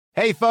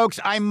Hey folks,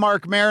 I'm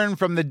Mark Maron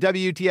from the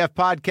WTF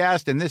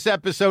Podcast, and this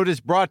episode is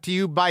brought to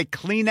you by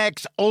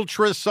Kleenex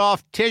Ultra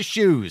Soft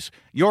Tissues,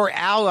 your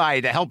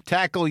ally to help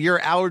tackle your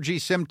allergy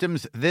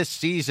symptoms this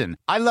season.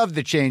 I love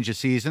the change of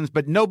seasons,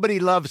 but nobody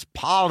loves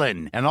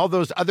pollen and all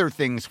those other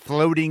things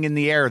floating in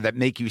the air that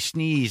make you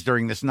sneeze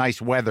during this nice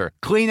weather.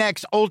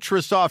 Kleenex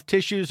Ultra Soft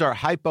Tissues are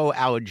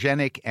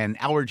hypoallergenic and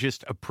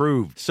allergist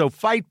approved, so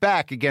fight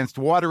back against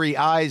watery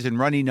eyes and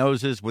runny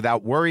noses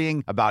without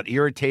worrying about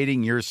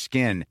irritating your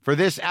skin. For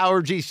this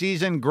allergy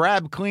season,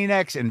 grab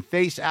Kleenex and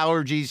face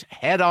allergies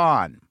head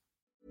on.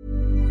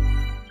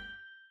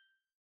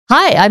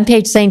 Hi, I'm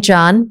Paige St.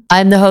 John.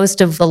 I'm the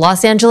host of the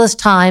Los Angeles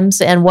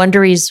Times and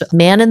Wondery's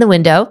Man in the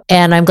Window,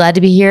 and I'm glad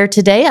to be here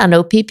today on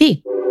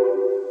OPP.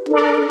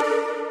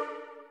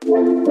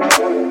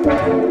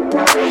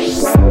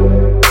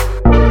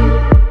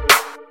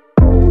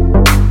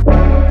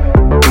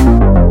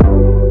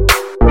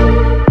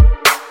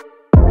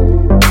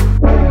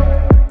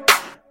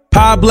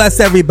 God bless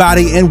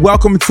everybody, and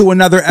welcome to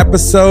another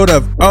episode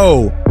of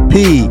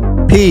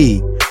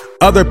OPP,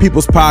 Other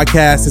People's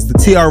Podcast. It's the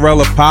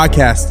TRL of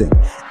podcasting.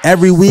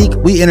 Every week,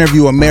 we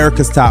interview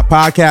America's top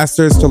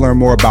podcasters to learn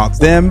more about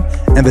them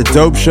and the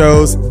dope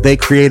shows they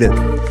created.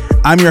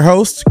 I'm your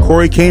host,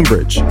 Corey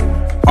Cambridge.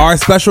 Our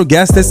special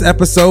guest this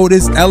episode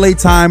is LA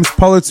Times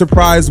Pulitzer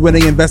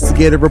Prize-winning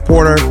investigative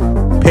reporter,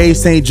 Paige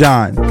St.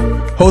 John,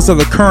 host of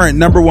the current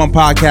 #1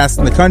 podcast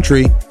in the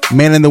country,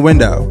 Man in the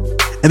Window.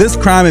 In this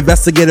crime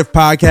investigative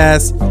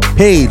podcast,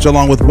 Paige,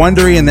 along with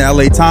Wondery and the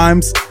LA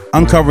Times,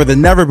 uncover the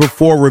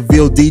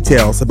never-before-revealed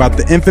details about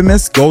the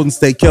infamous Golden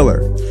State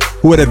Killer,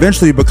 who would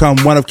eventually become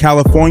one of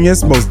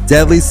California's most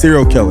deadly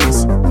serial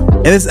killers.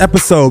 In this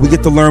episode, we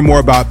get to learn more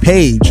about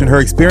Paige and her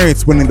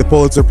experience winning the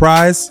Pulitzer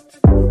Prize,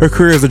 her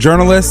career as a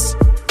journalist,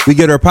 we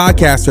get her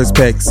podcaster's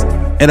picks,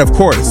 and of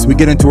course, we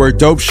get into her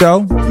dope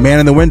show, Man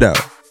in the Window.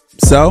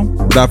 So,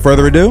 without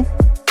further ado,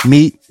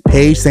 meet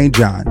Paige St.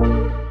 John.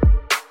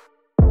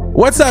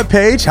 What's up,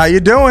 Paige? How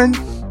you doing?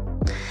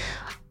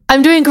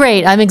 I'm doing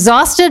great. I'm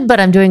exhausted, but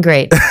I'm doing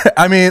great.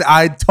 I mean,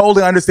 I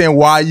totally understand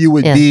why you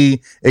would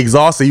be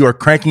exhausted. You are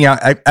cranking out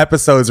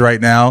episodes right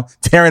now,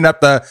 tearing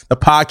up the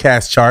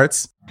podcast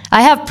charts.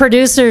 I have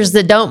producers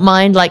that don't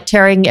mind like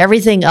tearing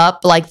everything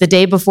up like the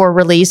day before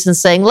release and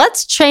saying,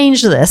 let's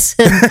change this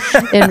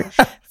and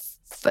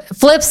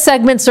flip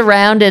segments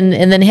around and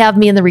then have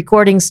me in the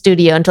recording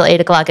studio until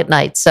 8 o'clock at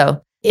night.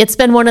 So it's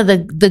been one of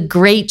the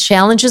great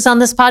challenges on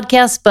this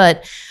podcast,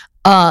 but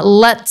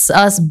lets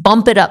us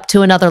bump it up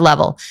to another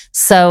level.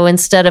 So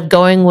instead of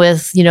going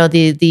with,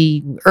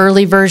 the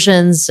early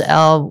versions,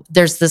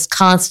 there's this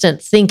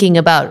constant thinking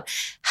about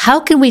how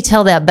can we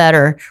tell that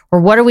better,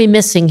 or what are we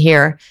missing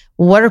here?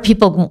 What are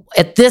people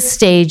at this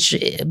stage,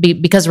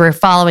 because we're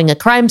following a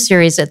crime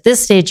series at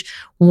this stage,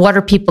 what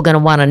are people going to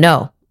want to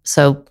know?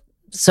 So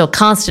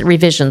constant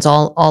revisions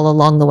all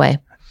along the way.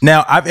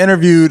 Now, I've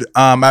interviewed,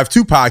 I have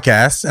 2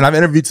 podcasts, and I've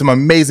interviewed some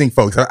amazing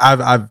folks.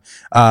 I've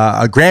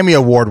a Grammy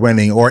Award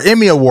winning or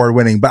Emmy Award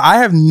winning, but I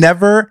have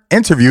never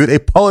interviewed a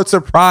Pulitzer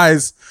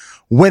Prize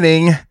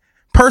winning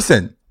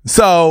person.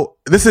 So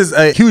this is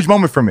a huge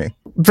moment for me.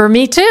 For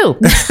me too.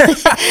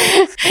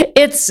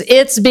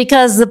 It's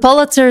because the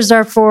Pulitzers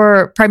are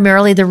for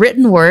primarily the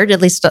written word.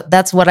 At least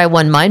that's what I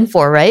won mine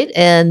for, right?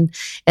 And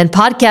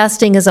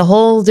podcasting is a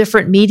whole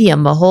different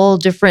medium, a whole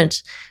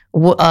different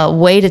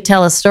way to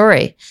tell a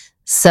story.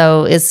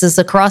 So this is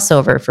a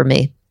crossover for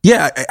me.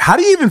 Yeah. How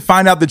do you even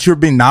find out that you're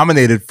being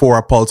nominated for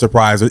a Pulitzer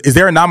Prize? Is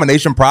there a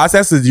nomination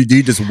process? Do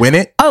you just win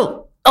it?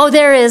 Oh,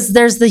 there is.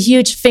 There's the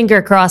huge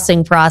finger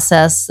crossing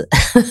process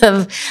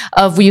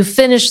of you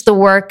finish the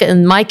work.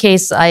 In my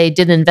case, I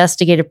did an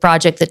investigative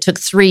project that took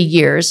 3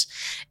 years.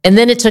 And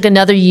then it took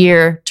another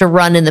year to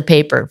run in the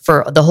paper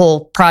for the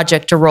whole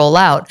project to roll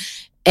out.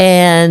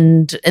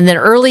 And then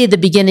early at the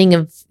beginning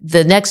of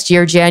the next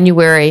year,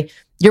 January,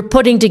 you're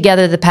putting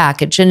together the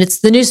package, and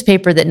it's the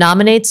newspaper that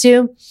nominates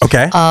you.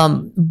 Okay.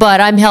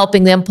 But I'm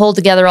helping them pull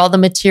together all the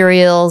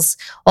materials,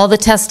 all the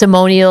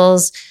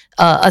testimonials.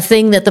 A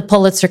thing that the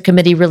Pulitzer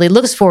Committee really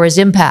looks for is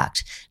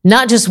impact.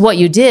 Not just what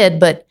you did,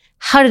 but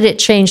how did it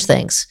change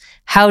things?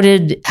 How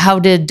did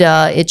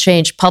it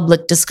change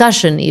public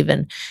discussion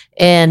even?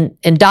 And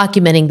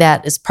documenting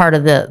that as part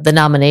of the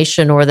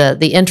nomination or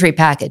the entry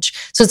package.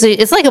 So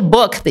it's like a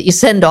book that you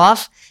send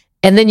off,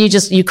 and then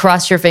you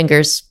cross your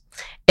fingers.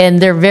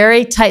 And they're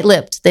very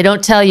tight-lipped. They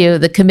don't tell you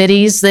the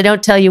committees. They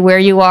don't tell you where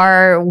you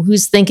are,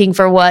 who's thinking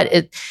for what.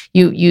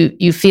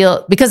 You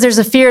feel, because there's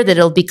a fear that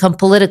it'll become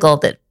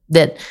political.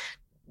 That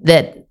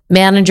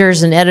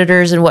managers and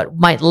editors and what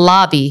might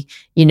lobby,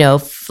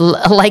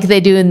 like they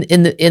do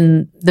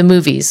in the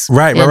movies,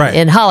 right,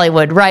 in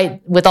Hollywood,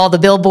 right, with all the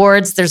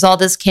billboards. There's all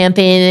this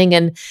campaigning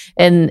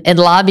and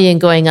lobbying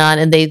going on,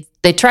 and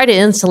they try to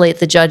insulate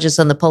the judges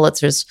on the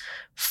Pulitzers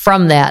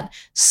from that.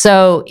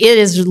 So it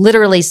is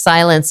literally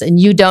silence, and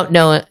you don't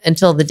know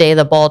until the day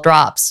the ball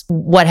drops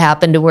what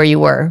happened to where you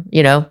were,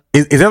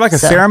 Is there like a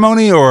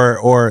ceremony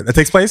or that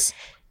takes place?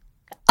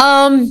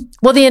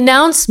 Well, the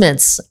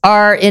announcements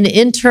are an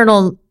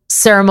internal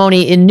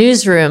ceremony in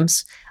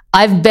newsrooms.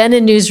 I've been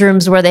in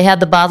newsrooms where they had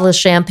the bottle of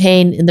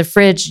champagne in the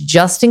fridge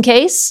just in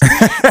case.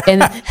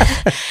 and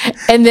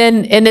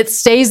it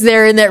stays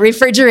there in that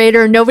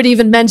refrigerator. Nobody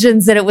even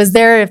mentions that it was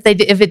there if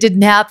it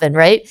didn't happen,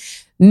 right?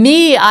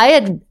 Me,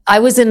 I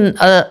was in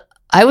a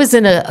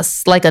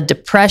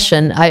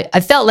depression. I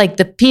felt like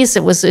the piece,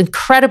 it was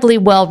incredibly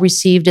well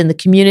received in the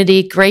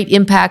community, great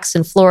impacts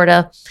in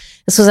Florida.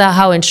 This was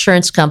how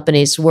insurance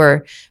companies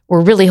were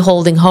really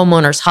holding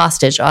homeowners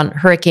hostage on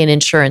hurricane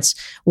insurance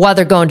while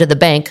they're going to the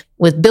bank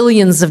with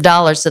billions of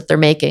dollars that they're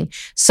making.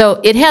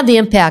 So it had the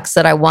impacts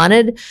that I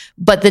wanted.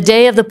 But the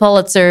day of the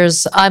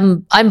Pulitzers,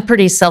 I'm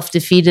pretty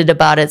self-defeated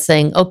about it,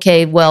 saying,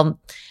 okay, well,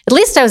 at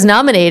least I was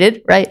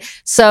nominated, right?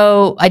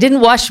 So I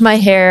didn't wash my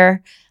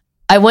hair.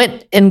 I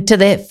went into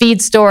the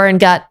feed store and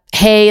got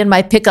hay in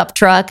my pickup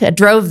truck. I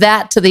drove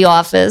that to the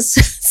office.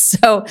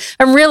 So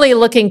I'm really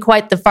looking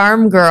quite the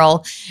farm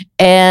girl.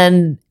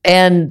 And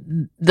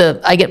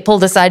I get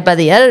pulled aside by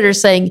the editor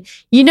saying,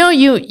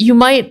 you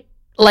might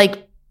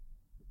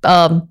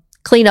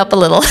clean up a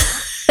little.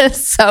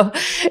 So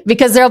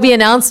because there'll be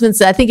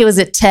announcements, I think it was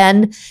at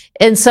 10.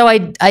 And so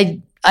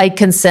I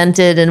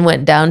consented and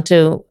went down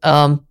to,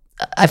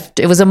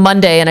 it was a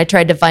Monday, and I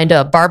tried to find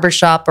a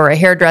barbershop or a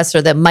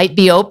hairdresser that might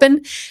be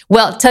open.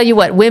 Well, tell you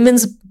what,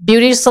 women's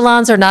beauty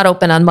salons are not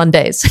open on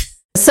Mondays.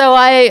 So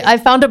I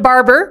found a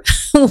barber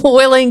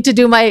willing to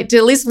to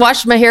at least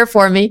wash my hair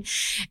for me,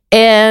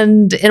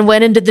 and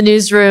went into the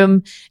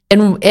newsroom,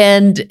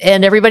 and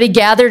everybody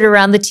gathered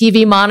around the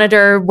TV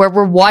monitor where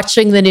we're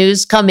watching the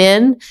news come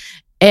in,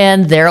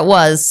 and there it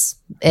was.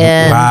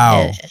 And,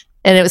 wow!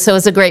 And it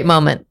was a great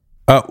moment.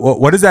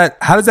 What is that?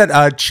 How does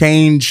that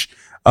change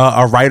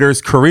a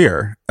writer's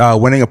career,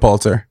 winning a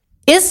Pulitzer?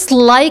 It's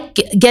like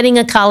getting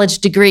a college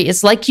degree.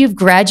 It's like you've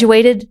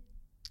graduated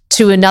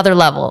to another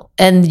level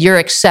and you're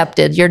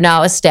accepted. You're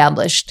now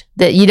established,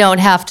 that you don't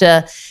have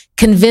to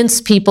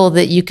convince people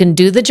that you can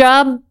do the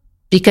job,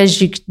 because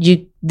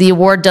the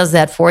award does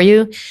that for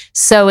you.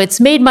 So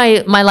it's made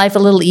my life a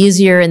little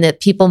easier, in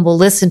that people will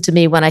listen to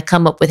me when I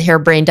come up with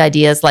harebrained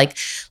ideas like,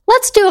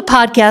 let's do a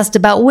podcast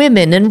about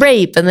women and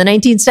rape in the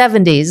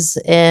 1970s,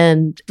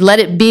 and let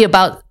it be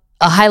about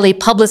a highly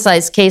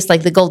publicized case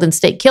like the Golden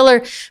State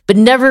Killer, but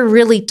never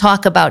really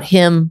talk about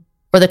him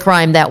or the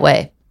crime that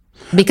way,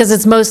 because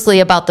it's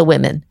mostly about the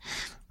women.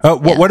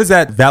 What does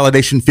that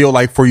validation feel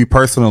like for you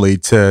personally,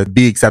 to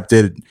be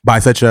accepted by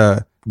such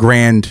a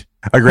grand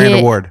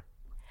award?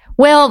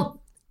 Well,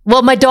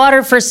 my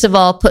daughter, first of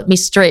all, put me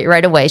straight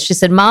right away. She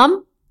said,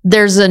 Mom,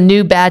 there's a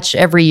new batch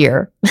every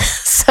year.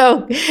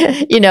 So,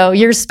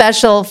 you're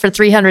special for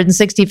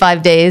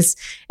 365 days,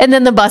 and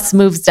then the bus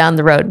moves down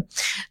the road.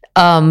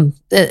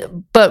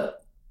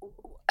 But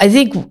I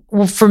think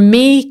for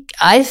me,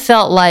 I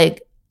felt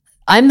like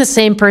I'm the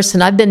same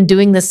person. I've been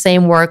doing the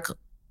same work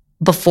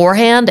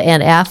beforehand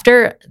and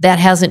after. That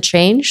hasn't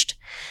changed.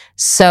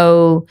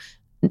 So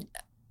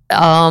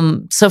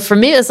for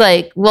me, it's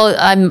like, well,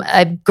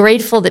 I'm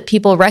grateful that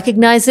people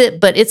recognize it,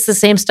 but it's the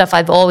same stuff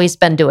I've always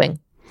been doing.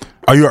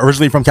 Are you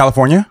originally from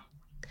California?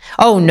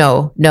 Oh,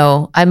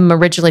 no. I'm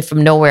originally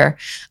from nowhere.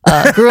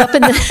 Grew up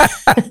in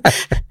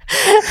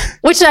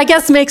which I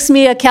guess makes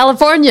me a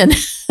Californian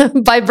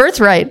by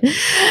birthright.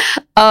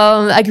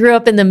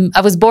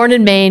 I was born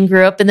in Maine,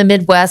 grew up in the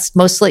Midwest,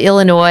 mostly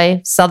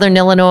Illinois, Southern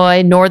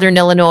Illinois, Northern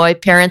Illinois,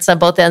 parents on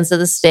both ends of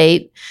the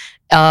state.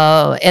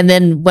 And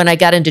then when I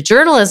got into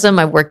journalism,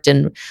 I worked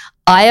in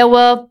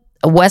Iowa,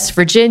 West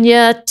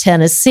Virginia,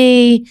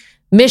 Tennessee,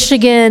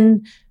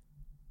 Michigan,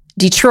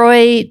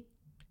 Detroit,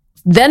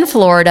 then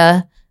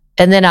Florida,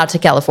 and then out to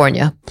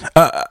California.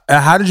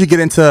 How did you get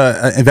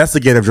into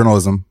investigative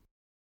journalism?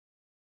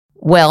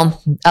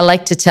 Well, I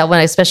like to tell,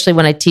 especially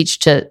when I teach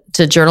to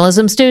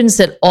journalism students,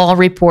 that all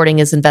reporting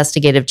is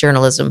investigative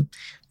journalism.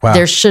 Wow.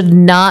 There should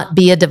not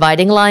be a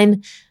dividing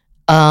line.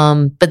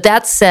 But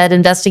that said,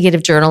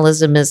 investigative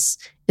journalism is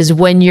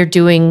when you're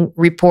doing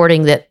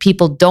reporting that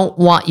people don't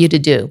want you to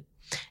do.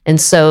 And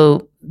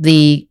so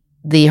the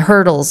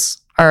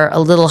hurdles are a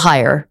little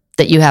higher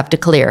that you have to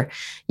clear.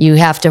 You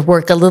have to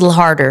work a little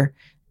harder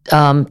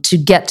to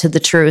get to the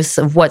truth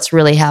of what's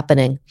really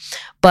happening.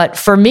 But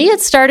for me,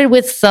 it started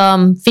with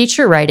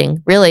feature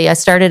writing. Really, I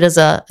started as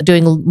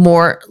doing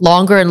more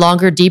longer and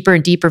longer, deeper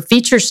and deeper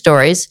feature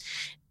stories.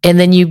 And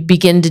then you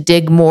begin to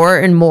dig more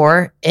and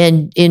more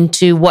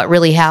into what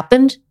really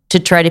happened to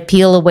try to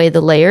peel away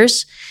the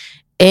layers.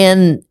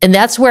 And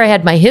that's where I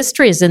had my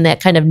history, is in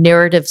that kind of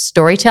narrative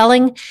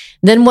storytelling.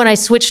 Then when I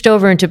switched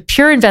over into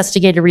pure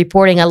investigative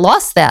reporting, I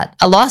lost that.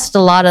 I lost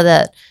a lot of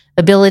that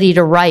ability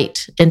to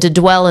write and to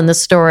dwell in the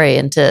story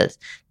and to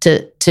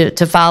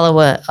follow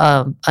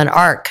an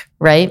arc,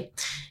 right?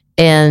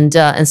 And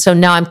so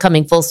now I'm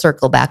coming full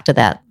circle back to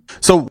that.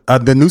 So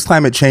the news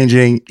climate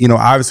changing,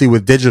 obviously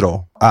with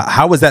digital,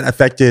 how has that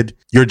affected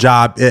your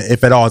job,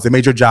 if at all? Has it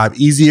made your job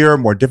easier,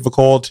 more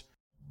difficult?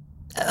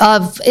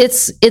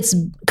 It's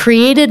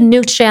created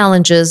new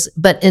challenges,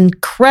 but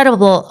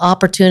incredible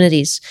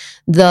opportunities.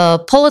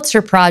 The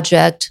Pulitzer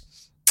Project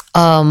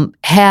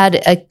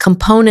had a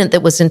component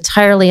that was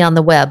entirely on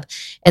the web.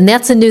 And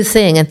that's a new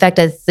thing. In fact,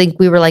 I think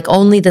we were like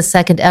only the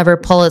second ever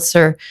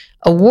Pulitzer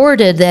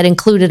awarded that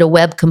included a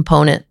web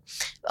component.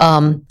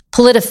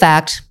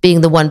 PolitiFact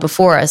being the one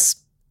before us,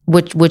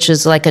 which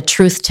is like a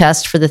truth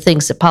test for the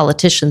things that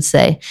politicians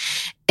say.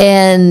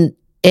 And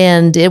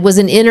it was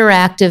an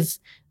interactive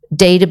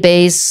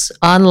database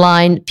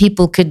online.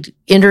 People could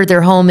enter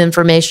their home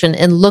information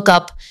and look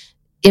up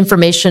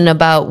information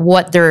about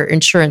what their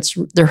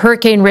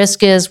hurricane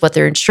risk is, what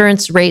their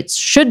insurance rates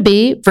should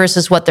be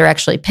versus what they're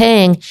actually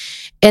paying,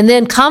 and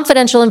then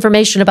confidential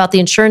information about the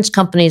insurance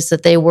companies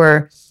that they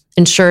were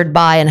insured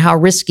by and how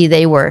risky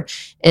they were.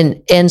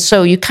 And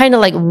so you kind of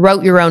like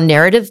wrote your own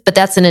narrative, but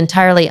that's an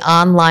entirely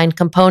online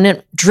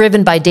component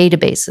driven by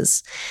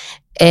databases.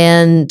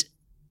 And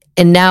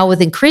now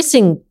with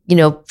increasing,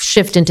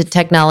 shift into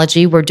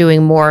technology, we're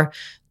doing more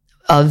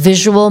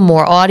visual,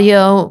 more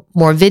audio,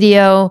 more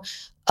video,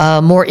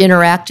 more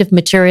interactive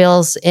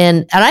materials.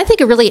 And I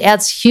think it really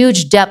adds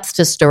huge depth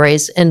to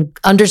stories and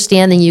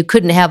understanding you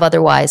couldn't have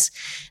otherwise.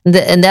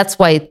 And that's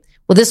why,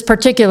 this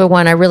particular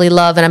one I really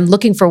love, and I'm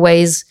looking for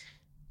ways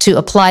to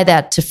apply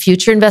that to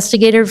future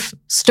investigative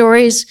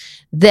stories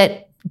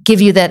that give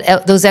you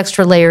those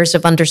extra layers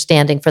of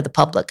understanding for the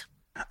public.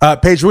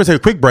 Paige, we're going to take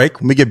a quick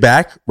break. When we get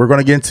back, we're going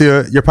to get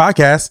into your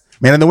podcast,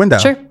 Man in the Window.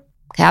 Sure.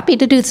 Happy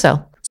to do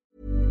so.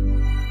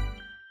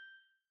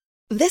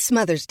 This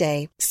Mother's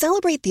Day,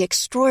 celebrate the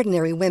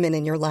extraordinary women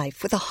in your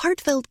life with a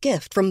heartfelt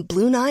gift from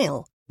Blue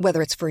Nile.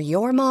 Whether it's for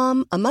your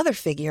mom, a mother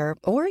figure,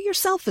 or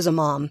yourself as a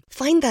mom,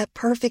 find that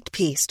perfect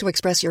piece to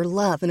express your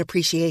love and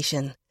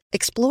appreciation.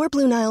 Explore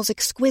Blue Nile's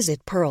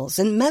exquisite pearls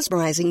and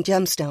mesmerizing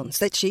gemstones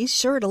that she's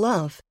sure to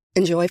love.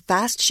 Enjoy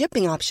fast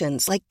shipping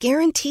options like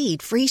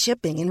guaranteed free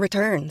shipping and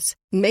returns.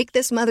 Make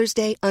this Mother's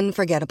Day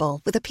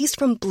unforgettable with a piece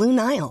from Blue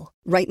Nile.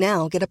 Right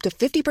now, get up to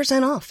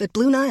 50% off at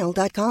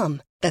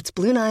BlueNile.com. That's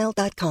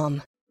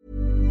BlueNile.com.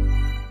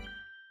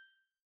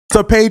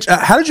 So, Paige,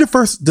 how did you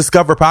first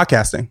discover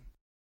podcasting?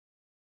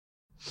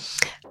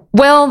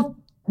 Well,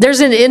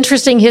 there's an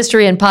interesting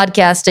history in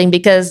podcasting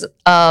because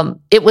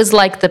it was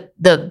like the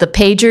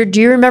pager.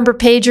 Do you remember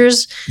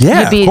pagers?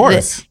 Yeah, of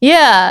course.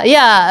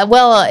 Yeah.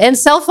 Well, and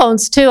cell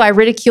phones too. I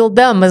ridiculed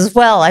them as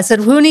well. I said,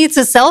 who needs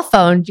a cell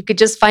phone? You could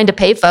just find a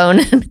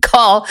payphone and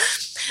call.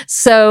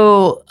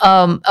 So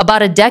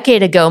about a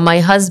decade ago,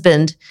 my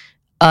husband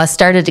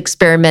started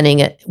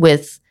experimenting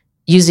with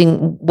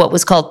using what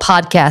was called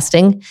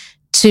podcasting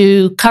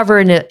to cover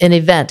an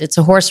event. It's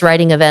a horse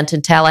riding event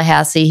in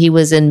Tallahassee. He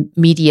was in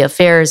media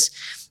affairs,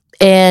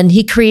 and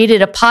he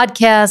created a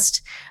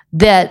podcast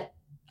that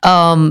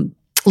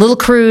little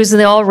crews, and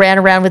they all ran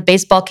around with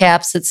baseball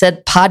caps that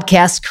said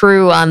podcast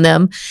crew on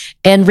them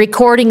and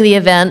recording the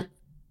event.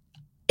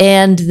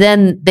 And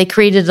then they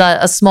created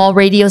a small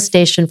radio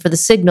station for the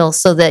signal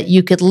so that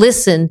you could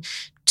listen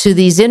to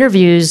these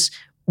interviews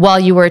while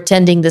you were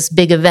attending this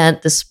big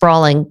event, this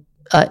sprawling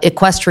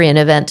equestrian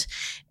event.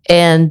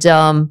 And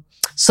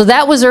so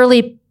that was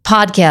early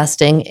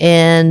podcasting.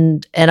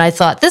 And I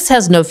thought, this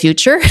has no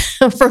future.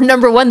 For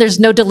number one, there's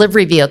no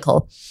delivery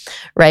vehicle,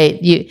 right?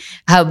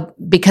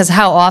 Because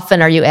how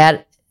often are you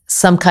at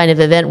some kind of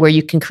event where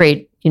you can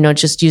create,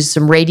 just use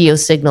some radio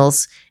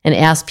signals and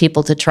ask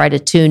people to try to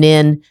tune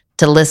in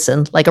to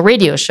listen, like a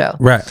radio show.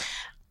 Right.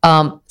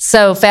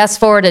 So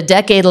fast forward a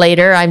decade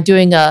later, I'm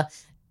doing a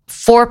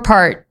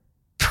 4-part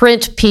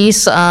print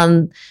piece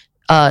on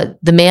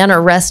the man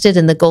arrested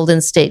in the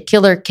Golden State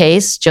Killer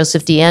case,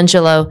 Joseph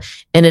DeAngelo,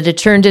 and it had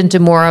turned into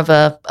more of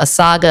a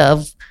saga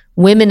of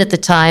women at the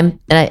time.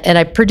 And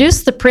I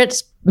produced the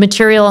print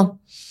material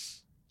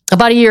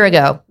about a year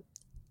ago,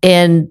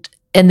 and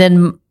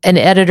then an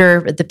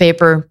editor at the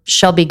paper,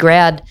 Shelby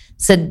Grad,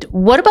 said,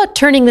 "What about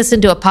turning this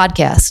into a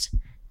podcast?"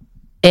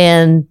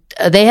 And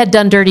they had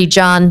done Dirty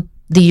John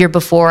the year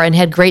before and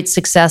had great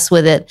success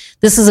with it.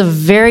 This is a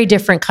very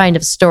different kind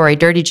of story.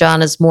 Dirty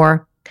John is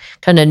more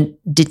kind of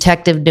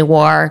detective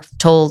noir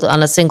told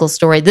on a single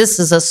story. This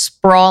is a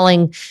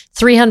sprawling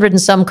 300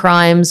 and some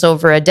crimes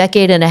over a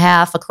decade and a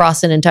half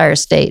across an entire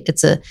state.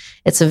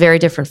 It's a very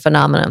different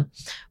phenomenon.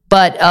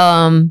 But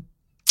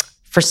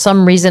for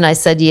some reason I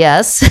said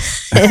yes,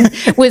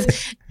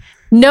 with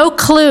no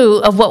clue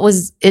of what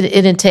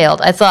it entailed.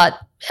 I thought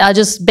I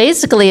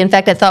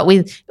thought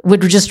we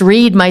would just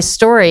read my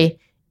story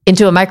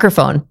into a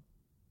microphone.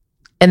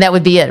 And that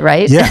would be it,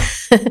 right? Yeah.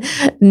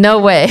 No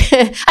way.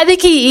 I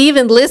think he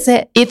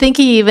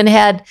even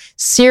had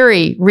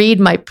Siri read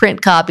my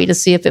print copy to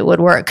see if it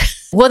would work.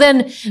 Well,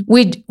 then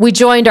we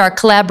joined our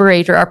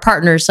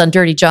partners on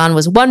Dirty John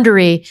was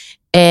Wondery,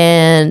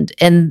 and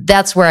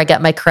that's where I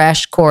got my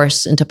crash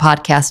course into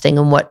podcasting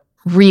and what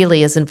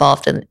really is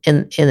involved in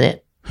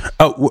it.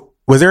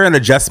 Was there an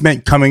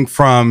adjustment coming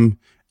from,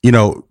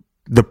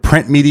 the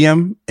print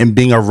medium and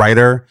being a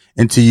writer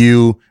into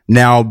you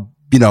now,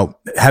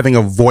 having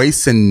a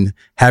voice and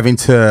having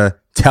to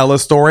tell a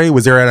story?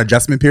 Was there an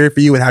adjustment period for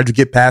you, and how'd you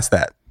get past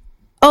that?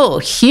 Oh,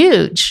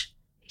 huge,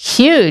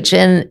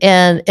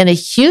 and a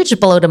huge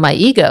blow to my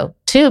ego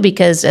too,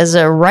 because as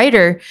a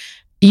writer,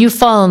 you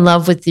fall in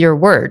love with your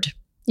word.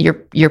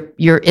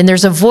 And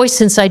there's a voice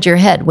inside your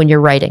head when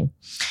you're writing.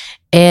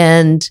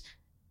 And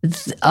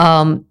with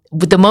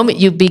the moment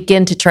you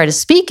begin to try to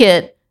speak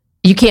it,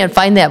 you can't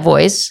find that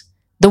voice.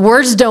 The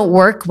words don't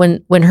work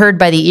when heard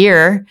by the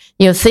ear.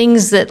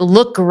 Things that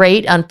look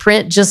great on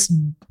print just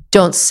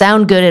don't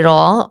sound good at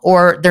all,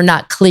 or they're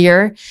not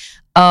clear.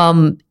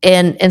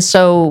 And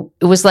so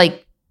it was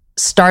like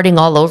starting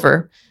all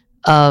over.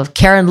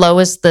 Karen Lowe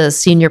is the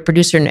senior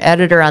producer and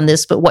editor on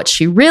this, but what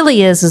she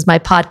really is my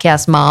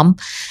podcast mom,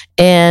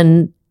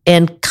 and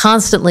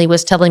constantly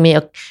was telling me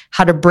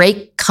how to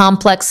break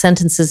complex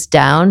sentences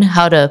down,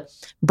 how to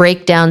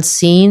break down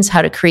scenes,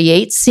 how to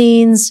create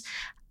scenes.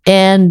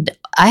 And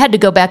I had to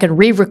go back and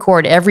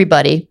re-record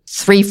everybody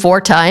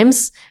 3-4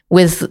 times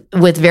with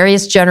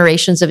various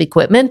generations of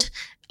equipment.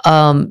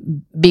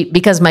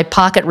 Because my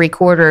pocket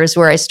recorder is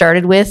where I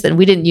started with, and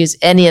we didn't use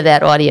any of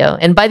that audio.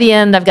 And by the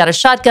end, I've got a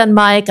shotgun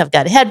mic, I've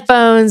got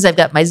headphones, I've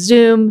got my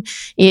Zoom,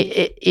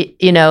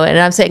 and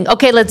I'm saying,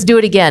 okay, let's do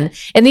it again.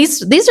 And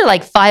these are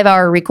like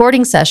 5-hour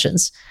recording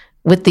sessions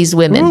with these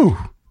women. Ooh.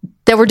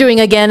 That we're doing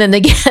again and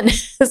again.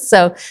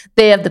 So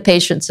they have the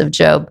patience of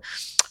Job.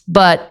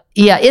 But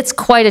yeah, it's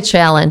quite a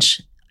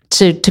challenge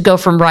to go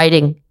from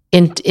writing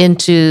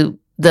into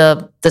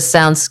the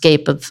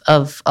soundscape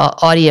of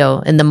audio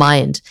in the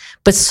mind,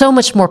 but so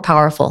much more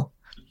powerful.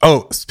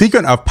 Oh,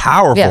 speaking of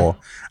powerful,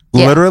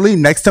 literally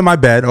next to my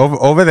bed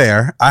over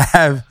there, I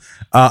have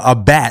a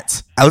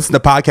bat. I listen to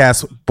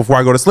podcasts before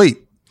I go to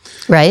sleep.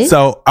 Right.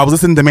 So I was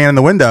listening to Man in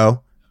the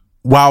Window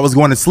while I was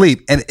going to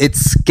sleep, and it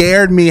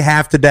scared me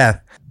half to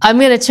death. I'm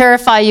going to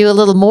terrify you a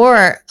little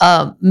more.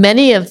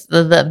 Many of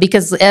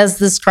because as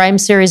this crime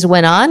series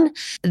went on,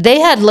 they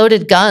had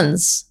loaded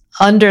guns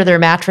under their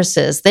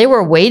mattresses. They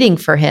were waiting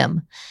for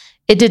him.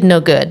 It did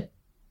no good.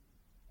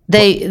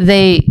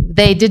 They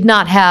did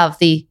not have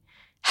the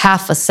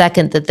half a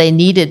second that they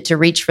needed to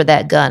reach for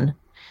that gun.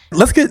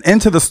 Let's get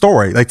into the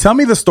story. Like, tell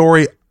me the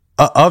story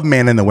of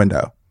Man in the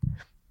Window.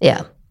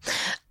 Yeah.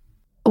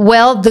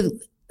 Well,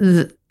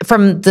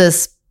 from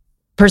this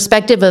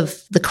perspective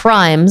of the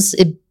crimes,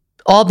 it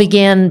all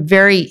began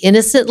very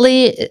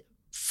innocently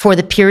for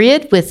the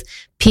period with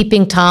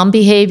peeping Tom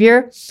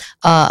behavior,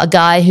 a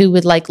guy who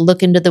would like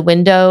look into the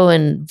window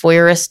and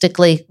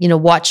voyeuristically,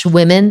 watch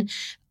women,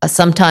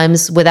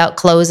 sometimes without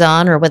clothes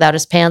on or without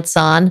his pants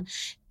on.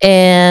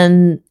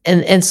 And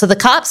so the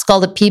cops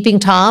called it peeping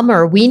Tom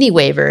or weenie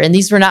waiver. And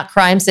these were not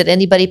crimes that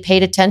anybody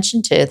paid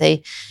attention to.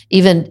 They,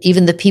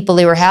 even the people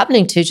they were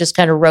happening to, just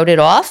kind of wrote it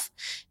off.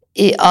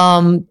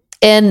 And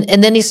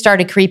then he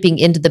started creeping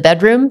into the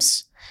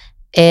bedrooms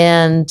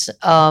and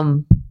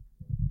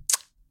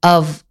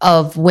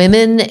of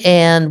women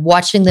and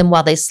watching them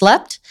while they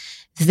slept.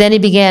 Then he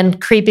began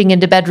creeping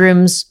into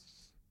bedrooms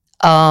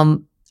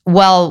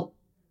while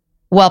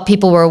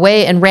people were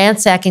away and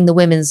ransacking the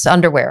women's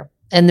underwear.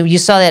 And you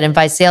saw that in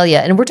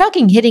Visalia. And we're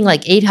talking hitting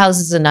like 8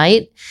 houses a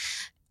night,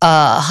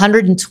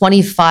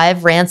 125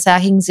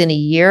 ransackings in a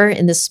year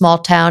in this small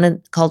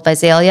town called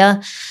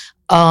Visalia,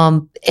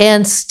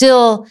 and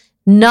still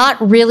not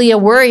really a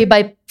worry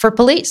for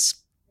police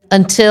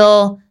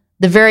until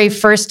the very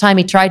first time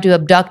he tried to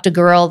abduct a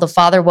girl. The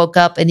father woke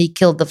up and he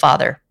killed the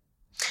father,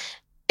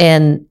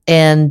 and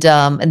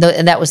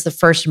that was the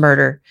first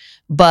murder.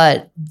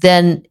 But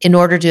then, in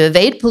order to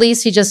evade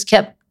police, he just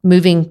kept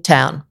leaving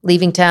town,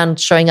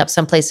 showing up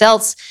someplace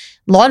else.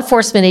 Law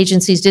enforcement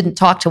agencies didn't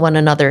talk to one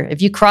another.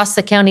 If you cross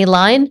the county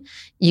line,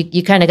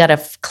 you kind of got a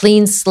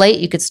clean slate.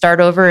 You could start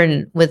over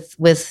and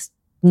with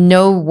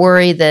no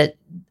worry that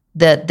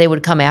they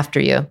would come after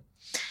you.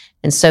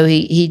 And so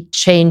he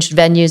changed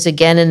venues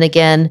again and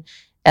again,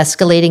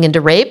 escalating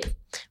into rape.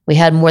 We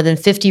had more than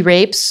 50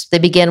 rapes. They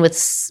began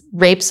with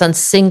rapes on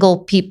single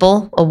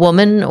people, a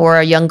woman or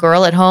a young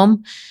girl at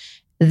home.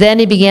 Then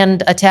he began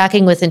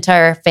attacking with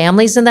entire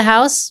families in the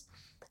house,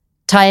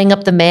 tying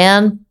up the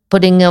man,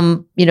 putting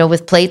him,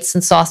 with plates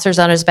and saucers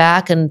on his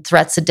back and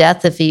threats of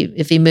death if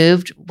he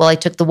moved. Well, he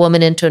took the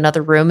woman into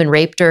another room and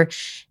raped her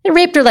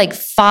like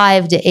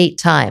 5 to 8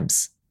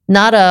 times.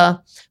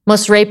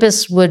 Most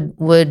rapists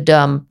would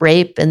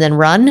rape and then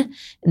run.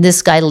 And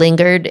this guy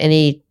lingered and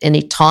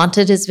he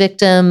taunted his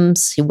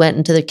victims. He went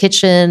into the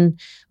kitchen,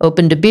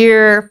 opened a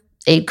beer,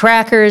 ate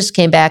crackers,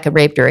 came back and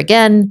raped her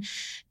again.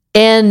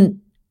 And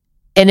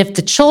if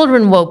the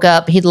children woke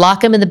up, he'd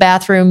lock them in the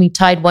bathroom. He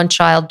tied one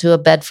child to a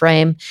bed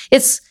frame.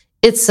 It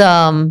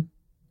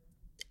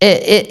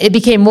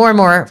became more and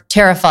more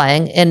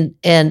terrifying, and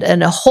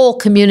a whole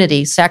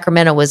community,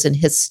 Sacramento, was in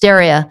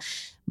hysteria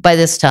by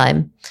this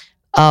time.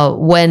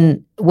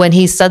 When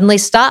he suddenly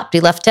stopped, he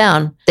left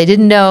town. They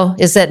didn't know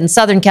is that in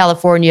Southern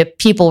California,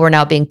 people were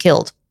now being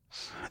killed.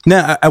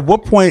 Now, at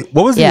what point?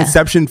 What was the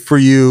inception for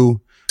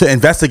you to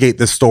investigate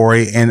this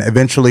story and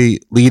eventually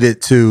lead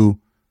it to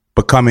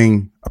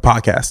becoming a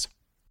podcast?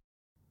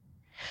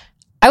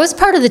 I was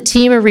part of the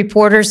team of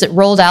reporters that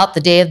rolled out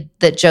the day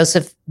that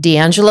Joseph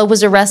DeAngelo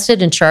was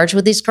arrested and charged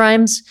with these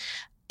crimes.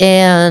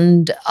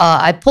 And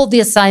I pulled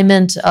the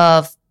assignment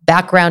of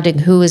backgrounding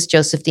who is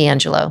Joseph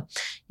DeAngelo.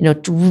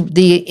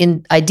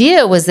 The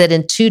idea was that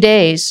in 2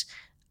 days,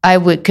 I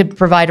could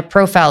provide a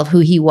profile of who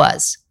he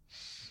was.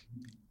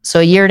 So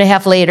a year and a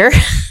half later,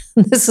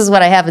 this is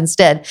what I have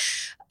instead.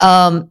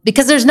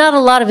 Because there's not a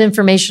lot of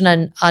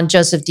information on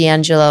Joseph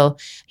DeAngelo.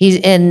 He's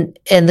and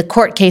the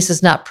court case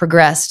has not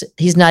progressed.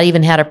 He's not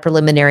even had a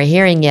preliminary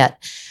hearing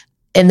yet.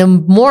 And the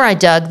more I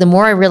dug, the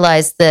more I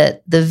realized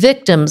that the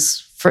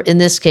victims, in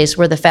this case,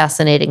 were the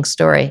fascinating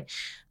story.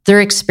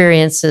 Their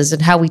experiences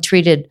and how we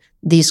treated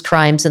these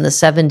crimes in the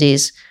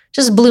 70s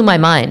just blew my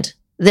mind.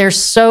 They're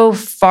so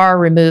far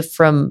removed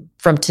from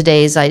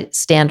today's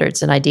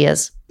standards and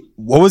ideas.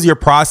 What was your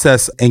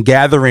process in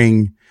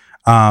gathering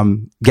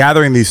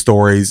these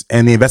stories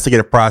and the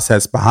investigative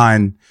process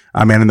behind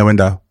Man in the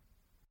Window?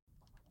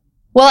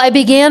 Well, I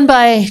began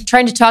by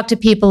trying to talk to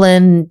people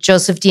in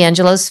Joseph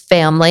DeAngelo's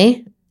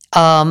family,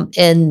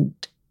 and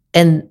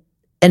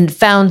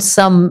found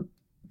some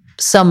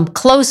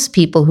close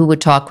people who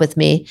would talk with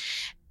me.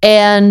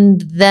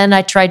 And then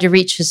I tried to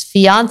reach his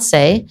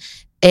fiance,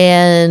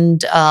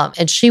 and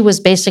she was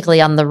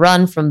basically on the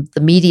run from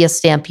the media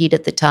stampede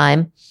at the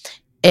time.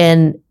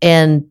 And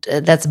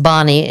that's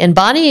Bonnie. And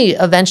Bonnie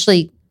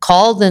eventually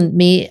called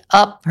me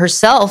up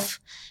herself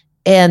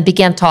and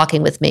began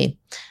talking with me.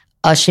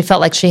 She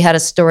felt like she had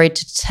a story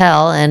to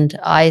tell, and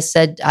I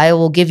said, I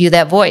will give you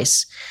that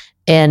voice.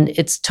 And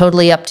it's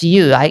totally up to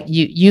you.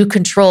 You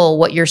control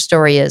what your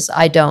story is.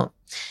 I don't.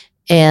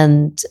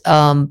 And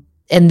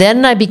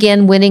then I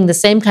began winning the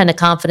same kind of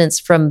confidence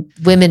from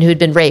women who'd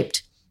been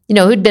raped,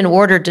 who'd been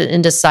ordered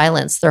into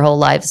silence their whole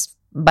lives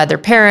by their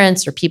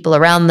parents or people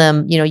around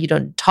them. You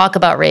don't talk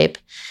about rape.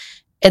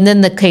 And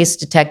then the case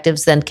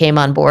detectives then came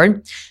on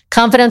board.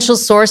 Confidential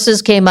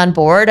sources came on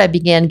board. I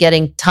began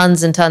getting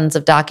tons and tons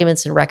of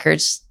documents and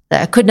records.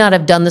 I could not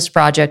have done this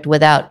project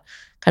without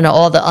kind of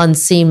all the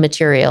unseen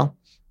material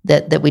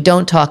that we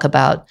don't talk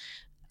about.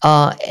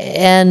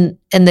 And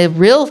the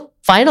real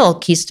final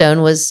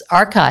keystone was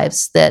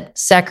archives, that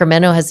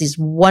Sacramento has these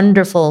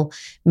wonderful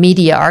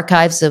media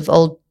archives of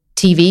old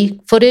TV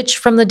footage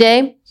from the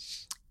day.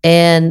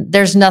 And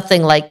there's no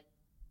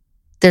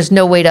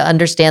way to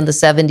understand the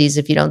 70s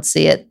if you don't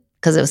see it,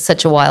 because it was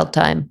such a wild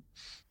time.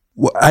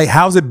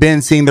 How's it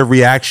been seeing the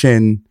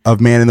reaction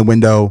of Man in the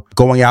Window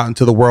going out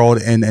into the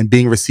world and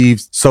being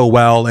received so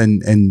well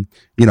and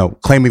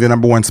claiming the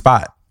 #1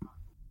 spot?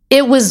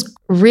 It was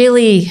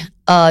really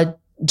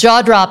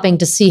jaw-dropping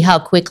to see how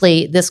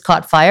quickly this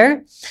caught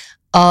fire,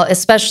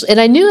 especially, and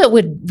I knew it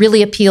would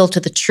really appeal to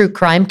the true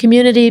crime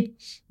community.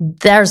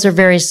 There's a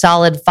very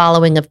solid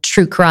following of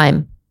true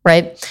crime,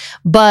 right?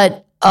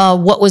 But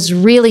what was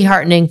really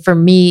heartening for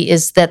me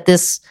is that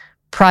this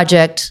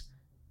project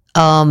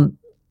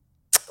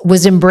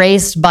was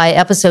embraced by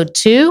episode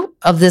 2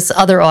 of this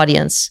other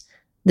audience,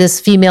 this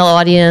female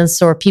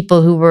audience, or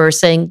people who were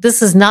saying,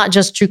 this is not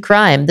just true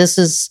crime. This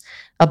is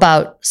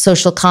about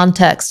social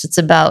context. It's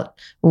about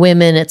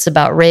women. It's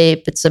about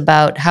rape. It's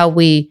about how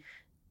we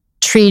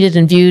treated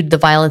and viewed the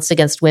violence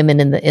against women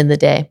in the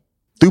day.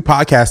 Through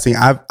podcasting,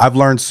 I've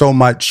learned so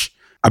much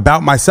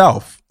about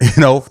myself,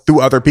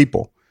 through other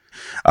people.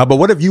 But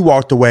what have you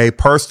walked away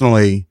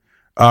personally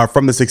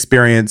from this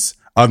experience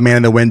of Man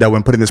in the Window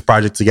and putting this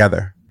project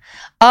together?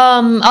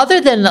 Other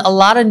than a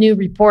lot of new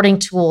reporting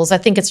tools, I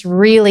think it's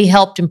really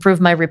helped improve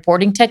my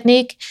reporting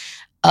technique,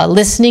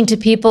 listening to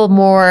people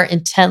more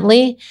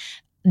intently,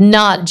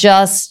 not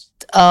just,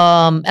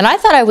 and I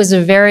thought I was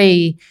a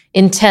very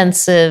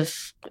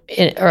intensive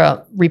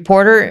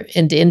reporter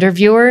and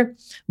interviewer,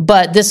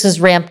 but this has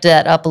ramped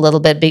that up a little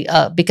bit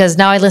because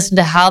now I listen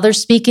to how they're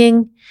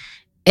speaking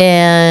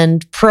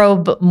and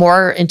probe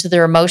more into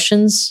their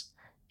emotions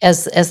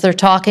as they're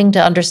talking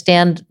to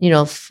understand,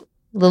 a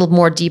little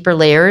more deeper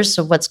layers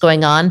of what's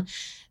going on.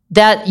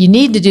 That you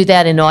need to do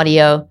that in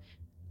audio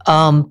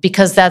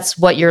because that's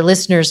what your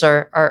listeners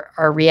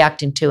are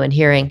reacting to and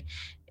hearing.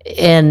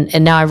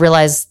 And now I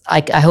realize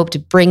I hope to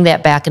bring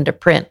that back into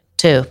print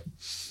too.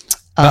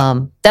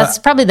 That's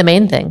probably the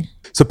main thing.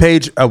 So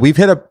Paige, we've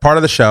hit a part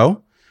of the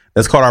show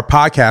that's called our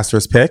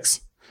Podcasters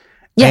Picks.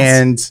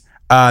 Yes.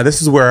 And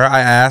this is where I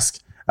ask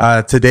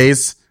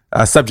today's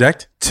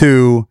subject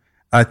to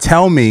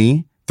tell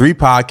me 3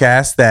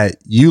 podcasts that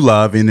you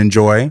love and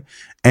enjoy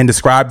and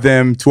describe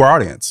them to our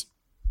audience.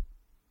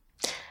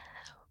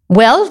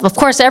 Well, of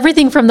course,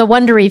 everything from the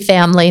Wondery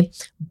family,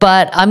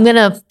 but I'm going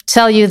to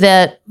tell you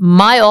that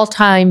my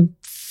all-time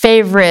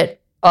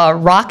favorite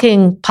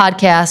rocking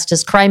podcast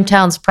is Crime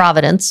Towns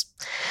Providence.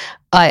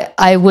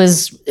 It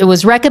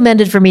was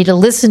recommended for me to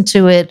listen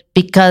to it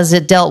because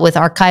it dealt with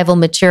archival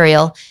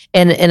material,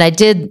 and it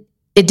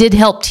did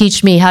help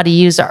teach me how to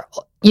use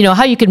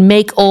how you can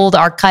make old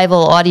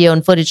archival audio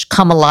and footage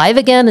come alive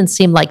again and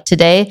seem like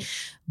today.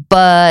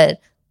 But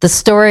the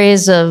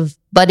stories of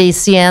Buddy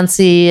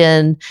Cianci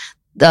and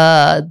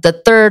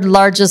the third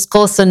largest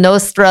Cosa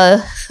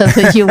Nostra of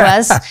the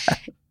U.S.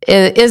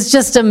 is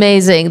just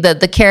amazing.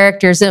 The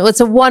characters, it's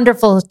a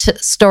wonderful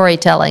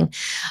storytelling.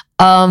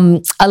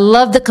 I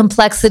love the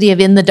complexity of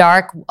In the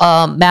Dark,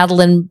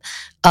 Madeline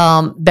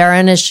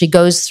Barron, as she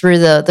goes through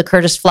the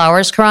Curtis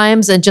Flowers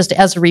crimes. And just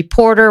as a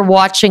reporter,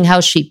 watching how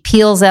she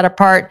peels that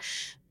apart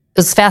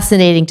was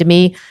fascinating to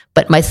me.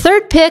 But my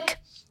third pick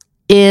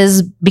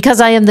is, because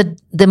I am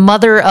the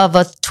mother of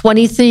a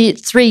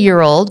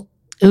 23-year-old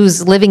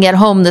who's living at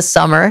home this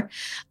summer,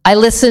 I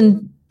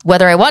listen,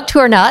 whether I want to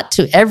or not,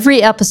 to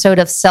every episode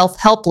of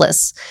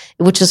Self-Helpless,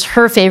 which is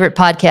her favorite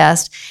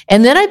podcast.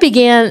 And then I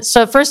began,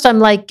 so at first I'm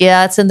like,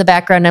 yeah, it's in the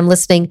background, I'm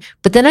listening.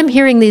 But then I'm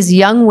hearing these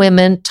young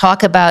women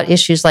talk about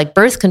issues like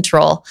birth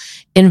control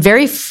in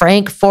very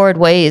frank, forward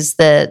ways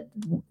that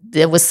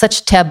it was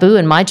such taboo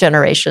in my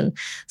generation.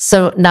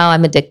 So now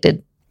I'm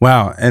addicted.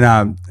 Wow.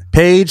 And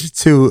Paige,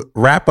 to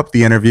wrap up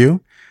the interview,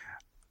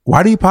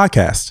 why do you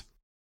podcast?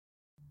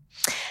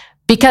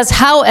 Because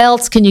how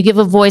else can you give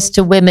a voice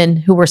to women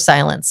who were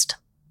silenced?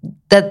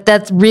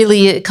 That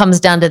really, it comes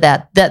down to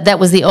that. That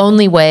was the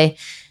only way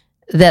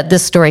that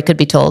this story could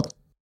be told.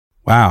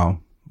 Wow.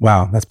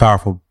 That's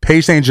powerful.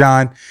 Paige St.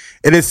 John,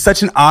 it is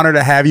such an honor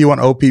to have you on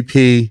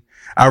OPP.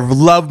 I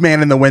love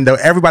Man in the Window.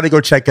 Everybody go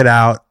check it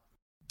out.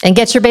 And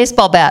get your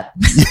baseball bat.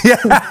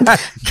 Yeah,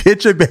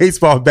 get your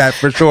baseball bat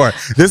for sure.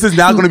 This is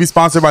now going to be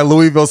sponsored by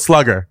Louisville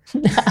Slugger.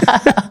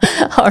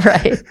 All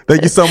right.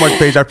 Thank you so much,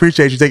 Paige. I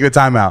appreciate you taking the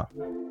time out.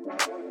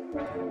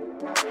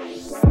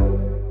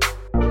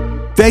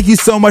 Thank you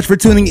so much for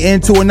tuning in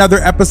to another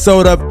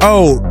episode of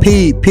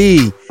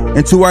OPP.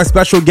 And to our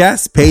special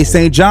guest, Paige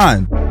St.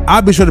 John.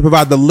 I'll be sure to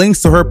provide the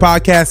links to her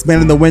podcast,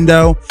 Man in the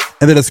Window,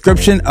 in the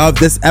description of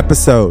this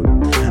episode.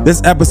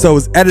 This episode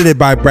was edited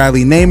by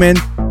Bradley Naiman,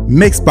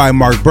 mixed by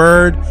Mark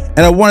Bird, and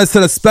I want to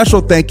send a special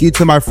thank you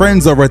to my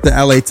friends over at the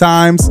LA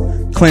Times,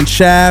 Clint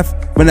Schaff,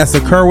 Vanessa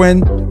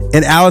Kerwin,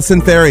 and Allison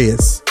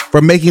Therius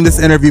for making this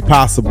interview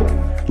possible.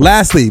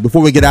 Lastly,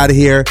 before we get out of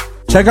here,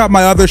 check out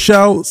my other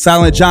show,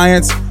 Silent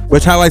Giants,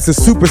 which highlights the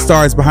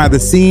superstars behind the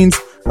scenes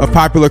of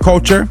popular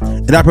culture,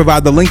 and I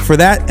provide the link for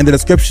that in the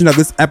description of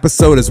this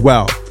episode as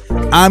well.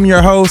 I'm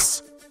your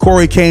host,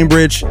 Corey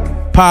Cambridge.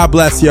 God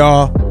bless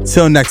y'all.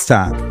 Till next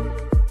time.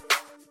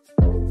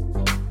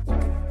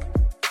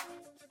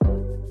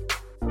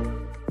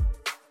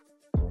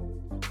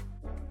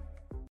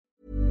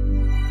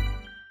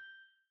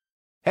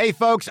 Hey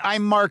folks,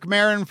 I'm Mark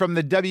Maron from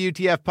the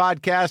WTF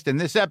Podcast, and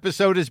this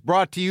episode is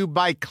brought to you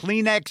by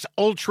Kleenex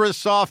Ultra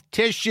Soft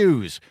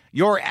Tissues,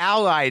 your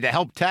ally to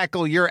help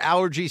tackle your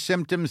allergy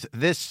symptoms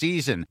this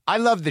season. I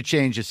love the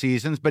change of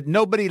seasons, but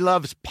nobody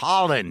loves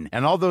pollen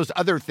and all those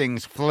other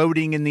things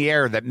floating in the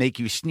air that make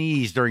you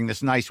sneeze during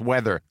this nice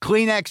weather.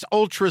 Kleenex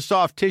Ultra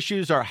Soft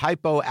Tissues are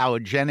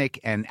hypoallergenic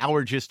and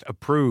allergist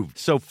approved,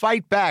 so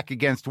fight back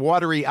against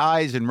watery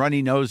eyes and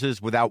runny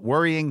noses without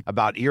worrying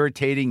about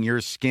irritating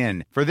your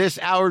skin. For this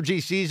allergy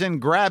season,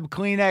 grab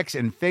Kleenex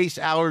and face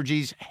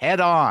allergies head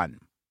on.